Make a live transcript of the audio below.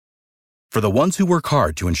For the ones who work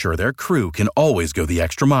hard to ensure their crew can always go the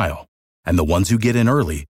extra mile, and the ones who get in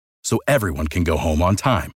early so everyone can go home on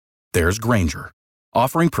time, there's Grainger,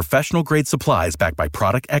 offering professional-grade supplies backed by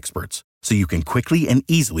product experts so you can quickly and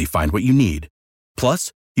easily find what you need.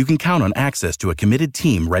 Plus, you can count on access to a committed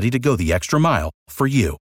team ready to go the extra mile for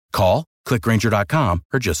you. Call, click Grainger.com,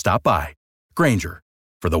 or just stop by. Grainger,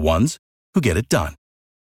 for the ones who get it done.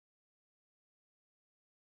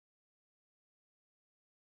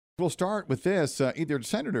 We'll start with this. Either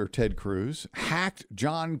Senator Ted Cruz hacked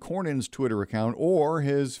John Cornyn's Twitter account or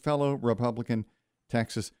his fellow Republican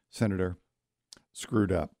Texas senator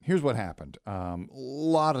screwed up. Here's what happened. A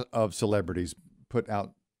lot of celebrities put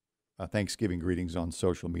out Thanksgiving greetings on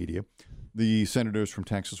social media. The senators from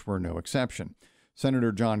Texas were no exception.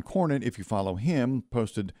 Senator John Cornyn, if you follow him,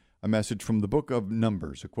 posted a message from the book of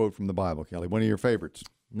Numbers, a quote from the Bible. Kelly, one of your favorites.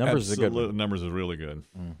 Numbers is a good one. Numbers is really good.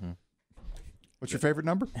 Mm-hmm. What's your favorite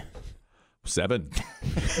number? 7.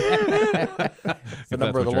 The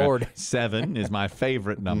number of the Lord. 7 is my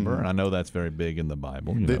favorite number, and I know that's very big in the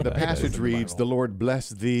Bible. The passage reads, "The Lord bless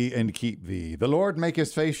thee and keep thee. The Lord make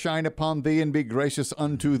his face shine upon thee and be gracious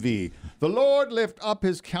unto thee. The Lord lift up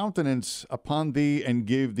his countenance upon thee and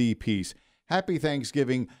give thee peace." Happy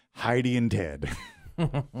Thanksgiving, Heidi and Ted.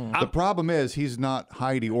 The problem is he's not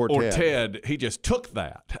Heidi or Ted. He just took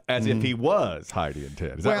that as if he was Heidi and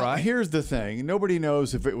Ted. Is that right? Here's the thing. Nobody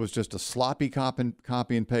knows if it was just a sloppy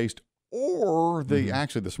copy and paste or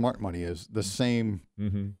actually the smart money is the same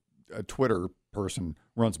Twitter person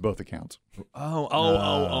runs both accounts.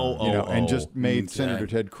 And just made Senator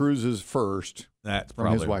Ted Cruz's first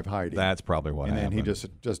from his wife Heidi. That's probably what happened. And then he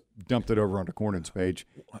just dumped it over onto Cornyn's page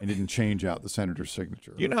and didn't change out the senator's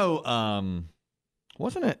signature.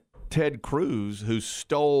 Wasn't it Ted Cruz who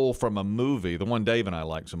stole from a movie, the one Dave and I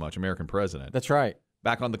like so much, American President? That's right.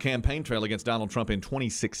 Back on the campaign trail against Donald Trump in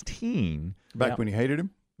 2016. Back when he hated him?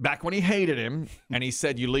 Back when he hated him, and he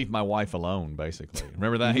said, "You leave my wife alone," basically.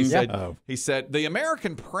 Remember that? He said, the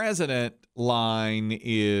American President line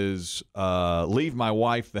is, "Leave my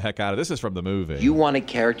wife the heck out of this." Is from the movie. You want a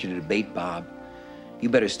character to debate, Bob? You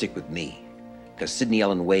better stick with me, because Sidney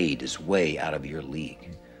Ellen Wade is way out of your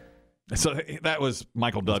league. So that was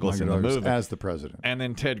Michael Douglas in the movie. As the president. And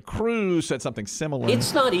then Ted Cruz said something similar.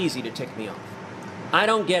 It's not easy to tick me off. I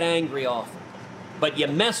don't get angry often. But you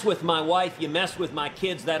mess with my wife, you mess with my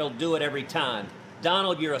kids, that'll do it every time.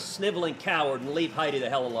 Donald, you're a sniveling coward, and leave Heidi the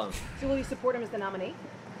hell alone. So will you support him as the nominee?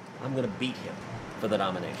 I'm going to beat him for the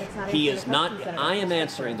nomination. It's not He answering is the not. question, Senator. I am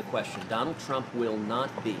answering the question. Donald Trump will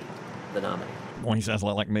not be the nominee. Boy, he sounds a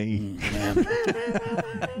lot like me.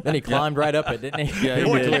 Then he climbed right up it, didn't he? Yeah,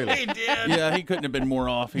 he did. Yeah, he couldn't have been more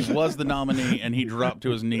off. He was the nominee, and he dropped to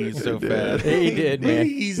his knees so fast. He did, man.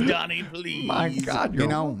 Please, Donnie, please. My God,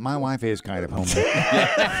 my wife is kind of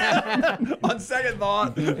homely. On second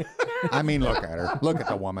thought. I mean, look at her. Look at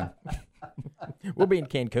the woman. We'll be in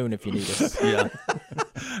Cancun if you need us. Yeah.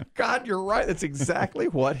 God, you're right. That's exactly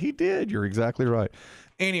what he did. You're exactly right.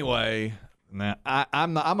 Anyway, now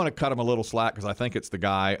I'm going to cut him a little slack because I think it's the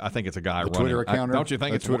guy. I think it's a guy running. Twitter accountant. Don't you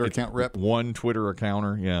think it's Twitter account rep? One Twitter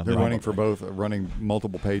accounter. Yeah, they're running for both, running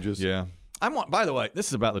multiple pages. Yeah. By the way, this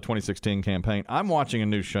is about the 2016 campaign. I'm watching a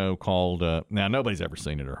new show called. Now nobody's ever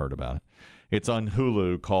seen it or heard about it. It's on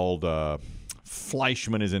Hulu called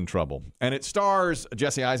Fleischman is in Trouble, and it stars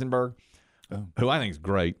Jesse Eisenberg, who I think is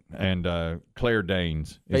great, and Claire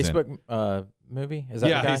Danes. Facebook movie? Is that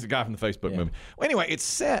the guy? He's the guy from the Facebook movie. Well, anyway, it's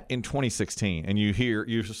set in 2016, and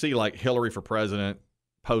you see like Hillary for president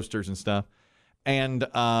posters and stuff. And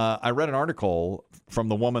I read an article from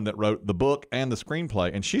the woman that wrote the book and the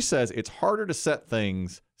screenplay, and she says it's harder to set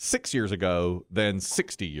things 6 years ago than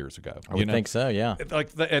 60 years ago. I would think so, yeah.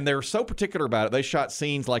 And they're so particular about it. They shot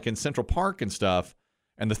scenes like in Central Park and stuff,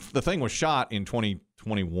 and the thing was shot in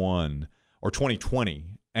 2021 or 2020.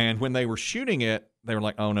 And when they were shooting it, they were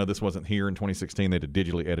like, "Oh no, this wasn't here in 2016." They had to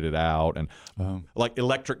digitally edit it out, and like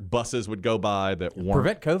electric buses would go by that weren't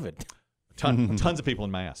prevent COVID. Tons of people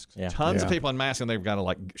in masks. Tons of people in masks, and they've got to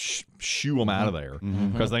like shoo them out of there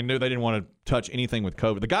because they knew they didn't want to touch anything with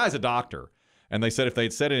COVID. The guy's a doctor, and they said if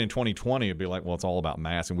they'd said it in 2020, it'd be like, well, it's all about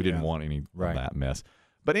masks, and we didn't want any of that mess.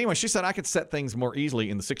 But anyway, she said I could set things more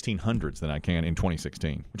easily in the 1600s than I can in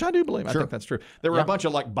 2016, which I do believe. I think that's true. There were a bunch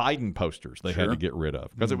of like Biden posters they had to get rid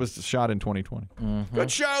of because it was shot in 2020.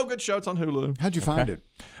 Good show. It's on Hulu. How'd you find it?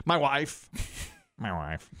 My wife. My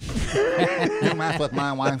wife. You mess with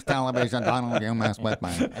my wife's television, Donald. You mess with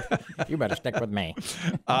mine. You better stick with me.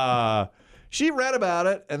 She read about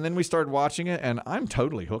it, and then we started watching it, and I'm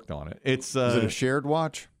totally hooked on it. Is it a shared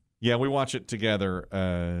watch? Yeah, we watch it together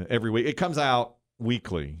every week. It comes out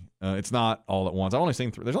weekly, It's not all at once. I've only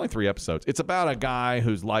seen there's only 3 episodes. It's about a guy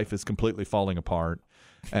whose life is completely falling apart,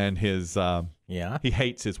 and his he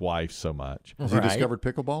hates his wife so much. Has he discovered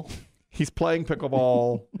pickleball? He's playing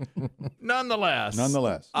pickleball.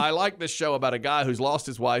 Nonetheless, I like this show about a guy who's lost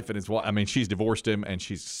his wife and his wife. I mean, she's divorced him, and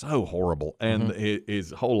she's so horrible, and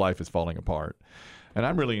his whole life is falling apart. And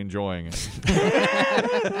I'm really enjoying it.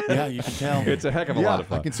 Yeah, you can tell. It's a heck of a lot of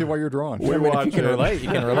fun. I can see why you're drawn. You can relate. You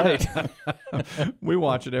can relate. We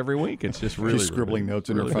watch it every week. It's just really She's scribbling notes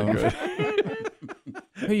in her phone. Good.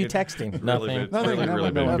 Who are you texting? Nothing.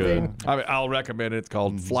 Really been good. I mean, I'll recommend it. It's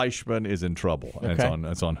called Fleischman is in Trouble. And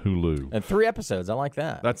it's on Hulu. And 3 episodes. I like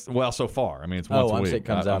that. That's so far. I mean, it's once a week. It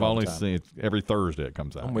comes out I've only seen it every Thursday. It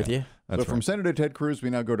comes out. I'm with you. So from Senator Ted Cruz, we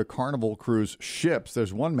now go to Carnival Cruise ships.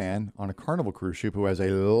 There's one man on a Carnival cruise ship who has a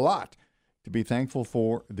lot to be thankful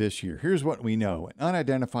for this year. Here's what we know. An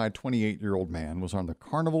unidentified 28-year-old man was on the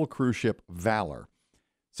Carnival cruise ship Valor.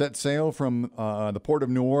 Set sail from the port of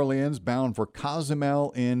New Orleans, bound for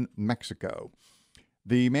Cozumel in Mexico.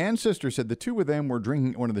 The man's sister said the two of them were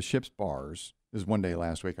drinking at one of the ship's bars. This is one day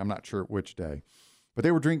last week. I'm not sure which day. But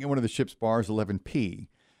they were drinking at one of the ship's bars, 11P.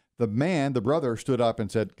 The brother, stood up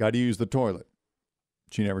and said, "Got to use the toilet."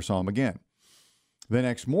 She never saw him again. The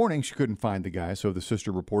next morning, she couldn't find the guy, so the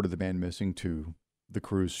sister reported the man missing to the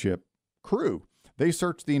cruise ship crew. They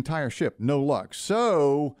searched the entire ship. No luck.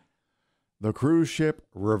 So the cruise ship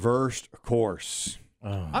reversed course.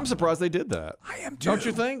 I'm surprised they did that. I am too. Don't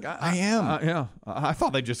you think? I am. Yeah. I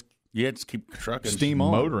thought they just just keep trucking. Steam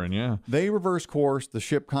on. Motoring, yeah. They reversed course. The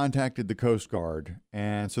ship contacted the Coast Guard.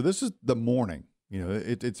 And so this is the morning. You know,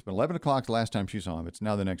 it's been 11 o'clock the last time she saw him. It's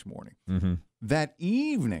now the next morning. Mm-hmm. That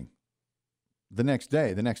evening, the next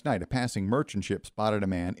night, a passing merchant ship spotted a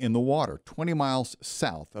man in the water 20 miles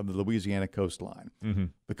south of the Louisiana coastline. Mm-hmm.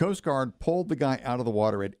 The Coast Guard pulled the guy out of the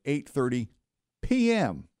water at 8:30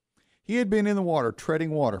 p.m. He had been in the water,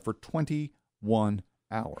 treading water for 21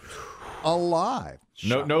 hours. Alive.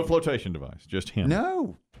 No flotation device, just him.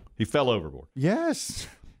 No. He fell overboard. Yes.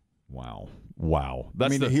 Wow.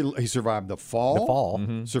 He survived the fall.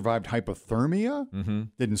 Mm-hmm. Survived hypothermia. Mm-hmm.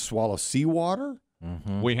 Didn't swallow seawater.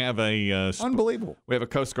 Mm-hmm. We have a unbelievable. We have a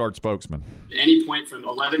Coast Guard spokesman. At any point from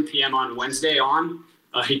 11 p.m. on Wednesday on,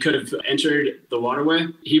 he could have entered the waterway.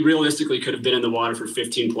 He realistically could have been in the water for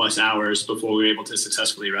 15 plus hours before we were able to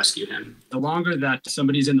successfully rescue him. The longer that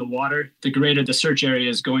somebody's in the water, the greater the search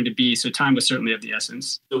area is going to be. So time was certainly of the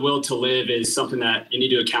essence. The will to live is something that you need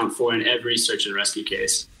to account for in every search and rescue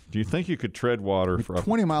case. Do you think you could tread water for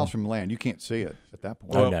 20 miles from land? You can't see it at that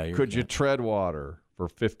point. Well, could you tread water for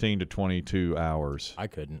 15 to 22 hours? I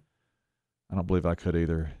couldn't. I don't believe I could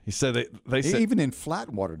either. He said they said even in flat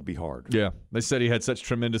water it'd be hard. Yeah, they said he had such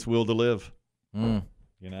tremendous will to live. Mm.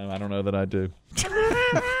 You know, I don't know that I do.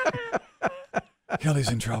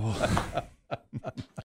 Kelly's in trouble.